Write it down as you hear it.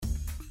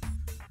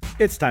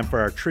It's time for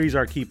our Trees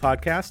Are Key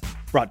podcast,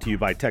 brought to you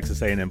by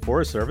Texas A&M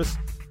Forest Service.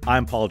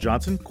 I'm Paul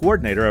Johnson,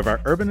 coordinator of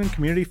our Urban and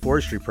Community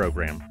Forestry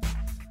program.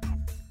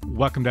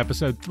 Welcome to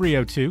episode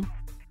 302.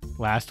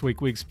 Last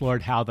week we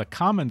explored how the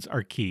commons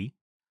are key,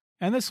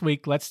 and this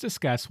week let's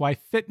discuss why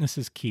fitness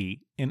is key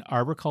in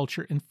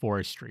arboriculture and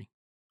forestry.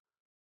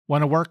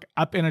 Want to work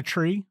up in a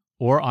tree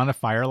or on a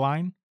fire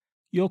line?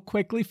 You'll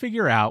quickly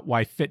figure out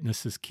why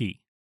fitness is key.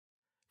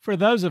 For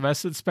those of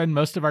us that spend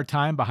most of our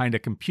time behind a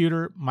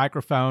computer,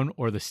 microphone,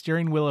 or the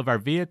steering wheel of our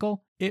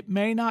vehicle, it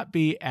may not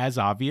be as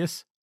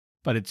obvious,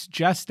 but it's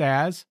just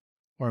as,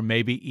 or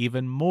maybe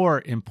even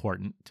more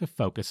important to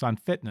focus on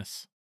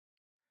fitness.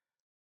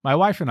 My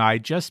wife and I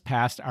just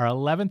passed our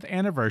 11th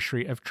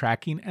anniversary of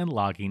tracking and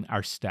logging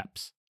our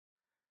steps.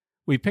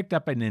 We picked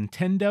up a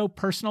Nintendo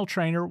personal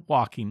trainer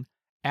walking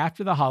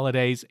after the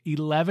holidays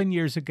 11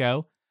 years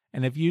ago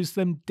and have used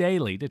them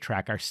daily to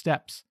track our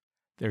steps.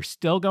 They're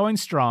still going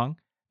strong.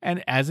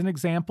 And as an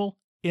example,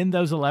 in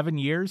those 11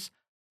 years,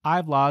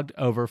 I've logged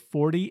over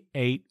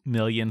 48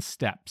 million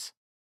steps,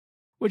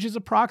 which is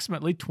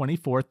approximately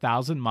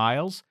 24,000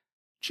 miles,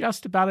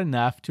 just about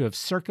enough to have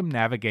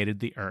circumnavigated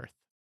the Earth.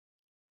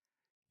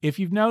 If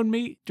you've known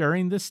me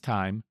during this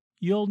time,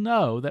 you'll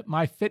know that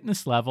my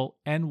fitness level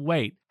and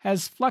weight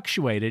has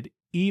fluctuated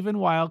even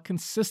while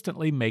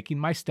consistently making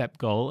my step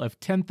goal of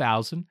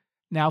 10,000,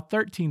 now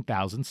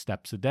 13,000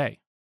 steps a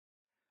day.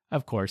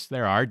 Of course,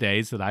 there are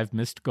days that I've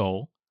missed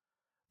goal,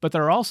 but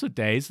there are also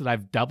days that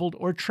I've doubled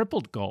or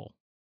tripled goal.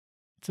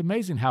 It's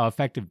amazing how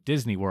effective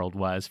Disney World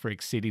was for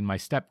exceeding my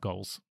step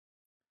goals.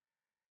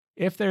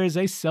 If there is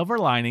a silver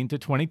lining to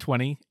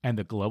 2020 and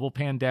the global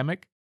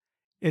pandemic,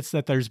 it's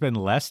that there's been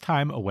less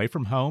time away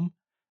from home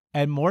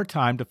and more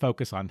time to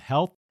focus on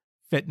health,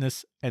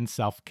 fitness, and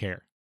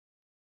self-care.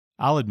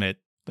 I'll admit,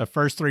 the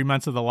first 3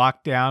 months of the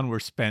lockdown were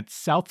spent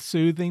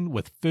self-soothing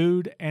with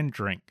food and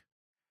drink.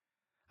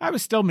 I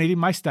was still meeting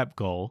my step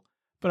goal,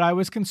 but I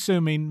was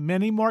consuming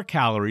many more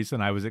calories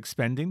than I was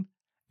expending,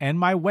 and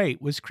my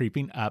weight was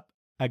creeping up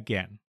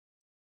again.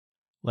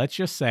 Let's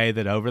just say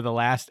that over the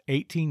last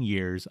 18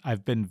 years,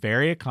 I've been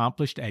very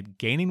accomplished at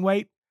gaining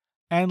weight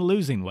and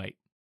losing weight.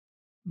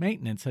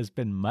 Maintenance has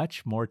been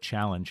much more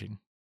challenging.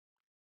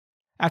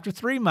 After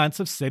 3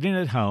 months of sitting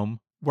at home,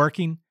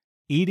 working,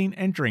 eating,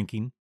 and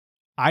drinking,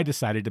 I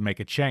decided to make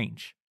a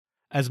change,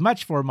 as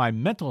much for my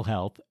mental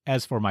health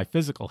as for my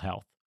physical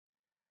health.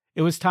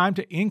 It was time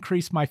to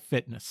increase my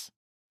fitness.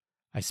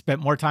 I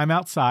spent more time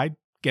outside,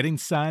 getting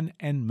sun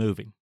and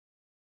moving.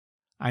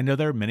 I know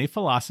there are many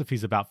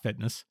philosophies about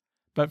fitness,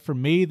 but for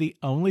me, the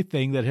only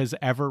thing that has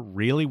ever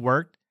really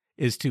worked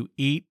is to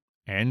eat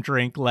and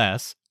drink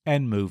less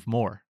and move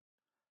more.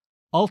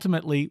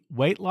 Ultimately,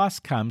 weight loss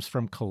comes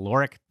from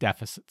caloric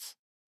deficits.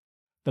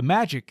 The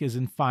magic is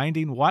in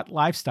finding what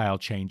lifestyle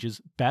changes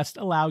best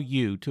allow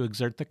you to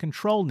exert the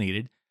control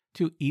needed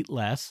to eat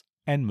less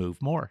and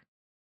move more.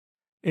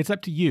 It's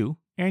up to you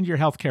and your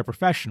healthcare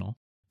professional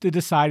to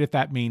decide if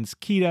that means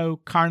keto,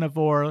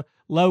 carnivore,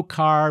 low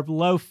carb,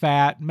 low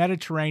fat,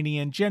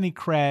 Mediterranean, Jenny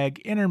Craig,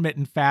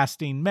 intermittent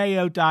fasting,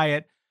 Mayo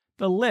diet.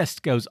 The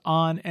list goes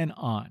on and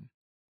on.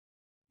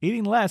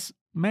 Eating less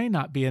may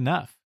not be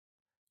enough.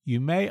 You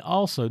may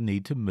also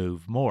need to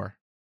move more.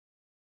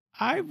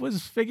 I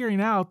was figuring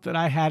out that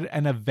I had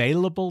an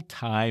available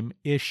time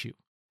issue.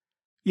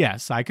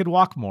 Yes, I could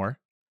walk more,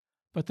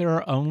 but there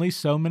are only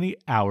so many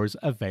hours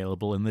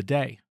available in the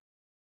day.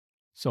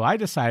 So I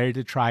decided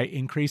to try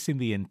increasing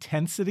the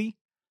intensity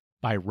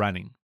by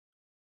running.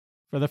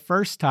 For the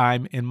first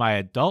time in my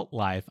adult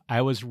life,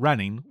 I was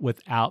running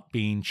without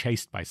being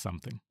chased by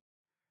something.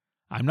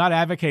 I'm not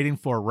advocating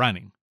for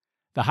running.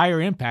 The higher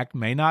impact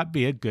may not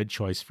be a good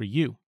choice for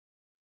you.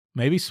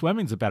 Maybe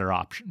swimming's a better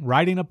option,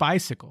 riding a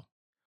bicycle.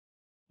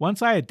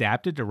 Once I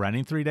adapted to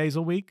running 3 days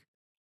a week,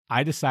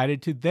 I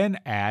decided to then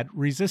add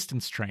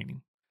resistance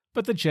training.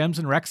 But the gyms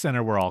and rec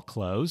center were all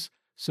closed,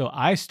 so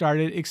I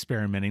started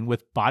experimenting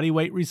with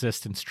bodyweight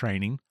resistance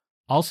training,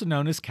 also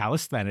known as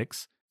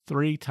calisthenics,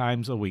 3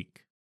 times a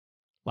week.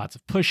 Lots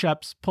of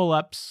push-ups,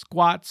 pull-ups,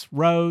 squats,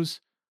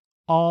 rows,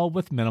 all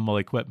with minimal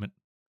equipment.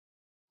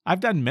 I've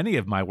done many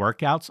of my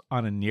workouts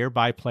on a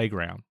nearby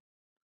playground.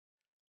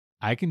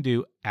 I can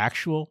do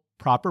actual,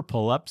 proper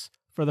pull-ups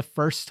for the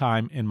first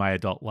time in my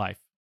adult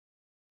life.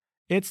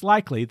 It's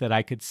likely that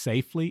I could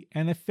safely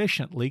and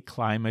efficiently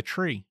climb a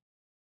tree.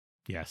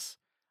 Yes,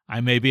 I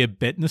may be a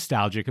bit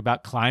nostalgic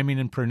about climbing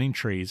and pruning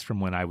trees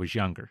from when I was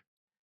younger.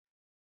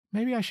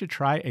 Maybe I should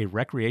try a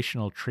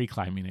recreational tree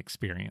climbing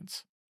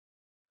experience.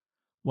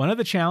 One of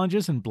the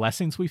challenges and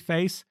blessings we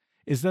face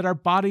is that our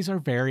bodies are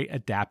very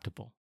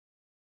adaptable.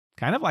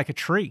 Kind of like a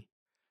tree.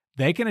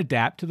 They can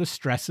adapt to the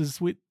stresses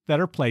that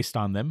are placed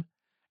on them,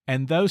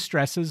 and those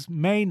stresses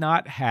may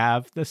not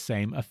have the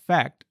same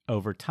effect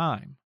over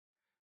time.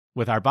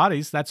 With our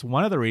bodies, that's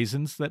one of the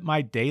reasons that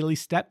my daily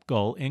step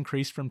goal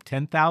increased from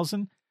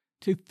 10,000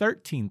 to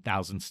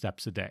 13,000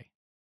 steps a day.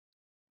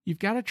 You've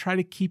got to try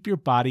to keep your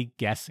body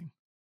guessing.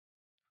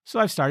 So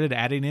I've started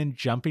adding in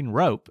jumping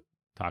rope,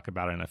 talk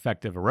about an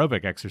effective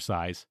aerobic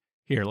exercise,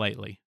 here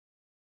lately.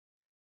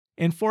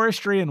 In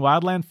forestry and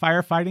wildland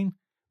firefighting,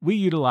 we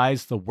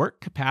utilize the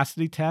work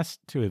capacity test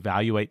to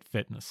evaluate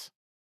fitness.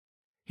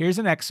 Here's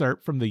an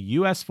excerpt from the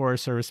U.S.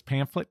 Forest Service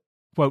pamphlet,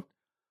 quote,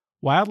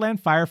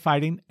 "Wildland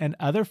firefighting and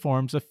other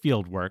forms of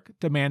field work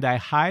demand a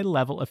high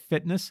level of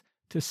fitness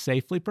to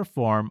safely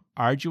perform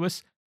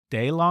arduous,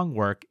 day-long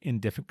work in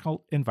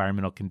difficult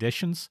environmental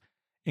conditions,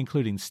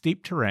 including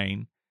steep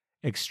terrain,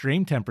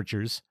 extreme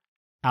temperatures,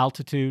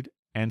 altitude,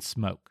 and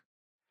smoke,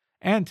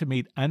 and to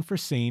meet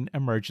unforeseen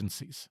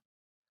emergencies.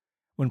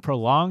 When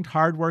prolonged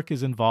hard work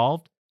is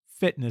involved,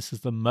 fitness is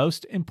the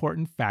most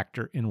important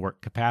factor in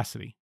work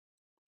capacity.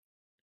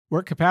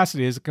 Work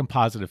capacity is a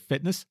composite of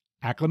fitness,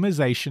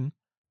 acclimatization,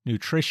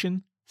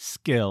 nutrition,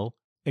 skill,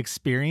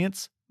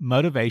 experience,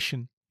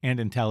 motivation, and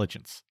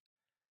intelligence.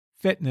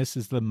 Fitness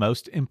is the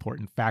most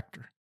important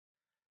factor.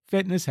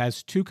 Fitness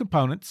has two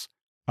components,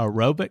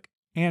 aerobic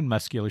and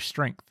muscular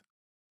strength.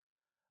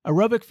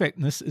 Aerobic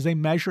fitness is a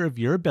measure of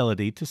your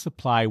ability to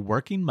supply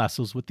working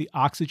muscles with the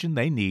oxygen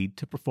they need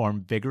to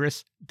perform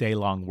vigorous,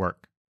 day-long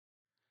work.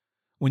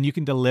 When you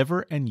can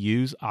deliver and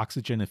use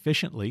oxygen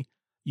efficiently,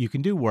 you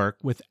can do work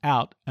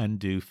without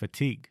undue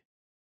fatigue.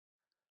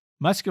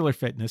 Muscular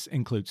fitness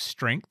includes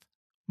strength,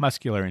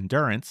 muscular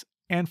endurance,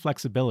 and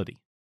flexibility.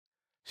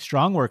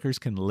 Strong workers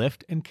can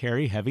lift and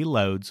carry heavy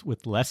loads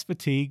with less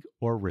fatigue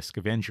or risk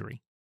of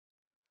injury.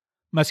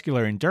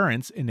 Muscular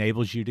endurance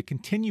enables you to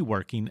continue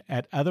working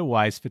at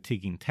otherwise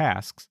fatiguing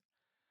tasks,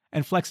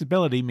 and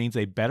flexibility means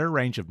a better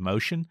range of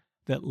motion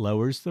that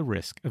lowers the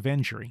risk of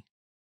injury.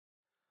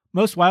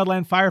 Most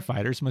wildland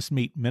firefighters must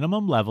meet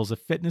minimum levels of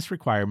fitness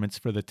requirements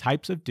for the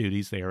types of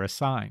duties they are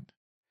assigned.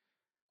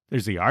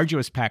 There's the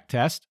arduous pack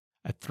test,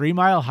 a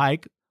 3-mile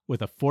hike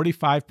with a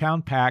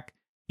 45-pound pack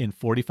in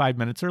 45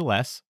 minutes or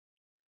less.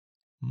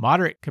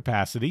 Moderate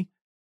capacity,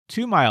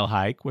 2-mile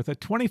hike with a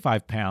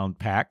 25-pound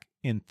pack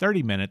in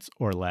 30 minutes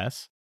or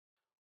less.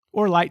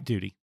 Or light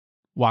duty,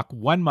 walk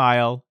 1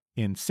 mile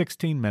in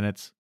 16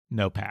 minutes,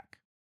 no pack.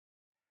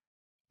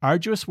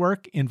 Arduous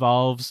work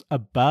involves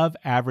above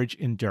average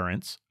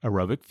endurance,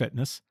 aerobic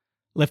fitness,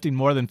 lifting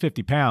more than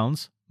 50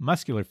 pounds,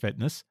 muscular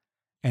fitness,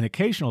 and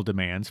occasional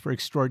demands for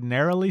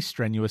extraordinarily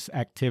strenuous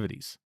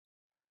activities.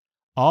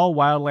 All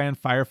wildland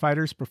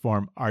firefighters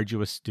perform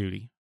arduous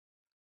duty.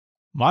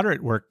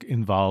 Moderate work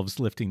involves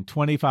lifting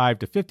 25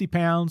 to 50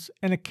 pounds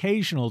and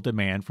occasional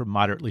demand for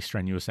moderately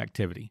strenuous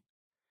activity.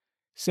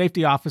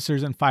 Safety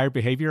officers and fire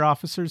behavior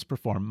officers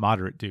perform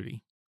moderate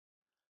duty.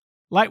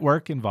 Light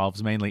work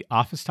involves mainly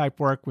office-type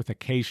work with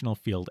occasional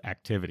field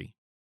activity.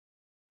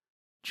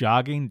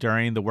 Jogging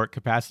during the work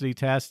capacity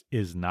test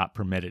is not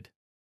permitted.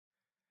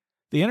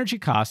 The energy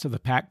cost of the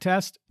pack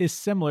test is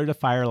similar to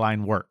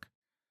fireline work.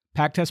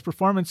 Pack test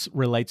performance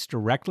relates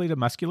directly to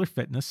muscular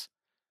fitness.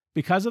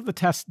 Because of the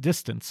test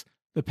distance,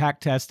 the pack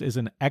test is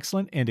an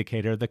excellent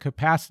indicator of the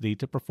capacity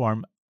to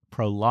perform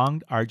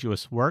prolonged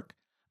arduous work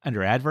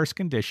under adverse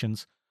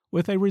conditions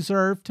with a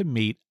reserve to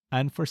meet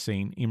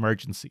unforeseen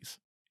emergencies."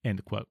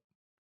 End quote.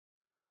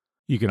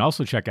 You can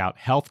also check out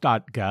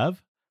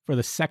health.gov for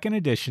the second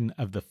edition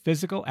of the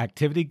Physical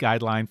Activity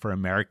Guideline for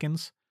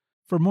Americans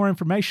for more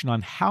information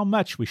on how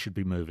much we should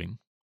be moving.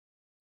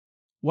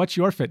 What's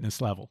your fitness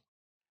level?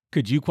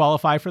 Could you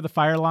qualify for the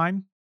fire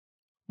line?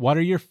 What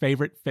are your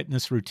favorite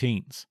fitness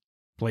routines?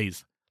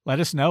 Please let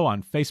us know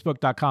on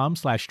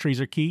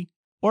facebook.com/treesarekey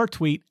or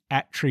tweet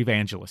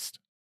 @treevangelist.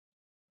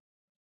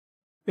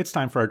 It's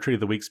time for our Tree of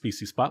the Week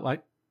Species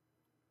Spotlight.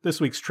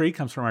 This week's tree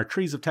comes from our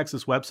Trees of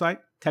Texas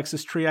website,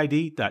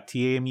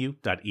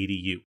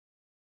 texastreeid.tamu.edu.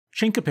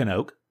 Chinkapin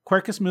oak,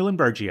 Quercus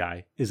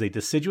muhlenbergii, is a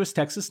deciduous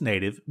Texas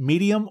native,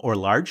 medium or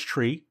large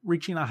tree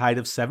reaching a height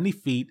of 70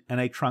 feet and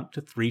a trunk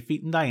to 3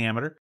 feet in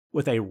diameter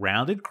with a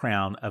rounded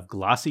crown of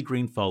glossy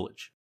green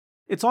foliage.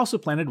 It's also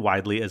planted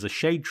widely as a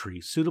shade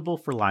tree suitable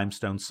for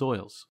limestone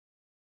soils.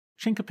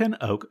 Chinkapin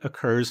oak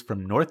occurs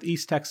from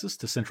northeast Texas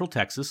to central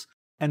Texas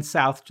and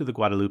south to the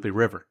Guadalupe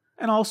River,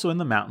 and also in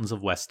the mountains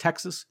of West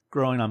Texas,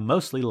 growing on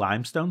mostly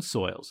limestone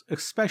soils,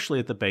 especially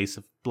at the base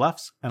of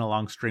bluffs and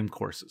along stream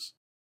courses.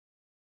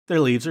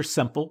 Their leaves are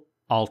simple,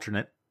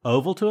 alternate,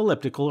 oval to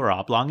elliptical or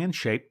oblong in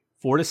shape,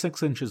 4 to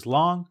 6 inches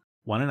long,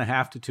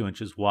 1.5 to 2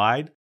 inches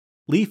wide,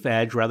 leaf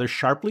edge rather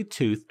sharply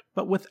toothed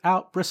but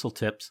without bristle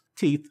tips,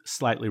 teeth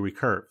slightly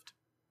recurved.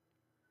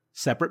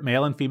 Separate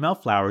male and female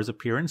flowers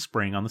appear in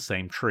spring on the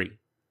same tree.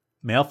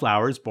 Male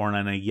flowers borne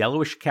on a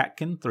yellowish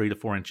catkin 3 to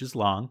 4 inches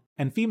long,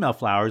 and female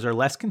flowers are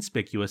less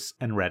conspicuous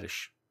and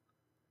reddish.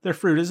 Their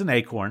fruit is an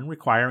acorn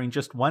requiring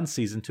just 1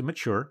 season to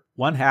mature,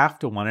 1/2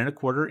 to 1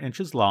 1/4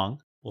 inches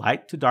long,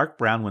 light to dark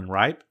brown when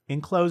ripe,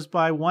 enclosed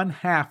by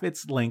 1/2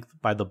 its length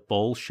by the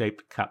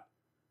bowl-shaped cup.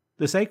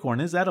 This acorn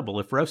is edible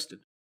if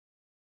roasted.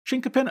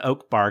 Chinkapin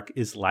oak bark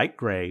is light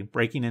gray,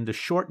 breaking into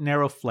short,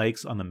 narrow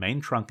flakes on the main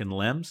trunk and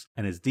limbs,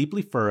 and is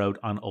deeply furrowed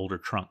on older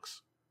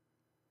trunks.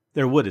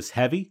 Their wood is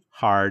heavy,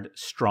 hard,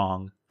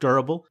 strong,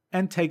 durable,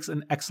 and takes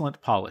an excellent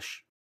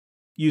polish.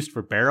 Used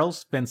for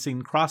barrels,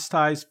 fencing, cross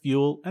ties,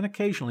 fuel, and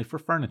occasionally for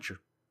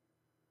furniture.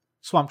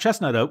 Swamp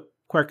chestnut oak,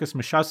 Quercus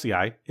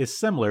machausii, is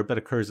similar but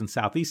occurs in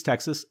southeast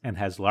Texas and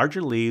has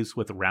larger leaves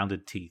with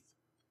rounded teeth.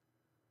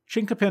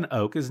 Chinkapin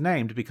oak is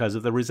named because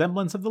of the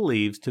resemblance of the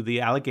leaves to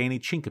the Allegheny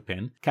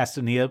chinkapin,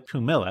 Castanea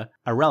pumila,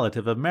 a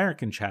relative of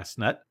American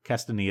chestnut,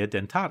 Castanea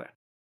dentata.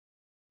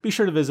 Be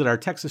sure to visit our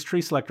Texas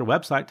Tree Selector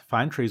website to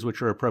find trees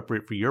which are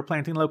appropriate for your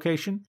planting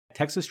location,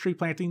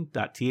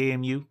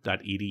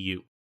 texastreeplanting.tamu.edu.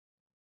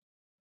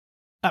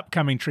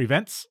 Upcoming tree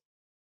events.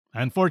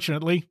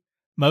 Unfortunately,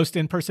 most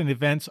in-person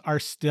events are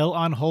still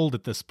on hold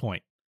at this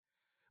point.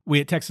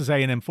 We at Texas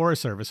A&M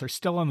Forest Service are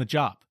still on the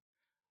job.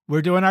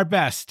 We're doing our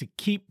best to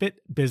keep it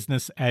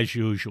business as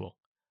usual.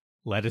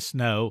 Let us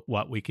know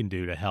what we can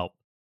do to help.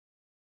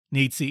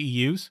 Need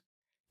CEUs?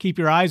 Keep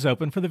your eyes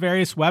open for the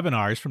various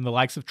webinars from the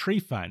likes of Tree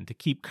Fund to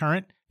keep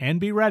current and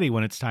be ready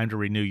when it's time to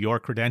renew your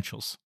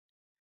credentials.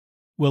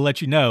 We'll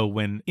let you know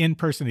when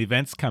in-person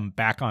events come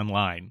back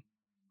online.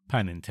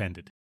 Pun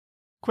intended.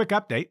 Quick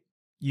update.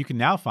 You can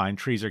now find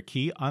Trees Are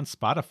Key on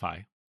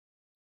Spotify.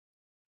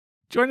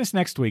 Join us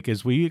next week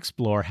as we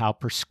explore how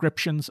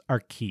prescriptions are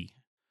key.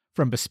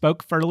 From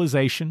bespoke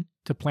fertilization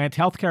to plant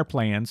healthcare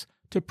plans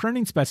to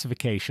pruning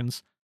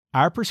specifications,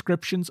 our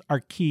prescriptions are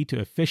key to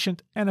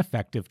efficient and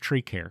effective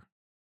tree care.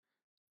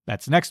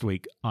 That's next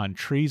week on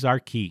Trees Are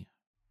Key.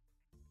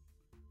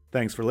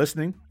 Thanks for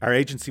listening. Our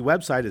agency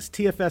website is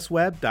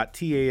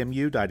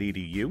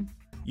tfsweb.tamu.edu.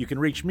 You can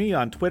reach me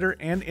on Twitter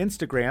and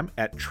Instagram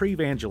at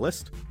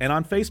Treevangelist and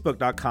on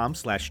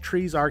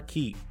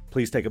Facebook.com/TreesAreKey.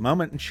 Please take a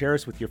moment and share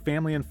us with your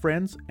family and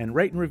friends and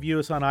rate and review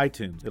us on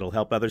iTunes. It'll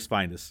help others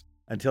find us.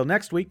 Until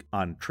next week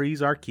on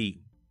Trees Are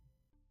Key.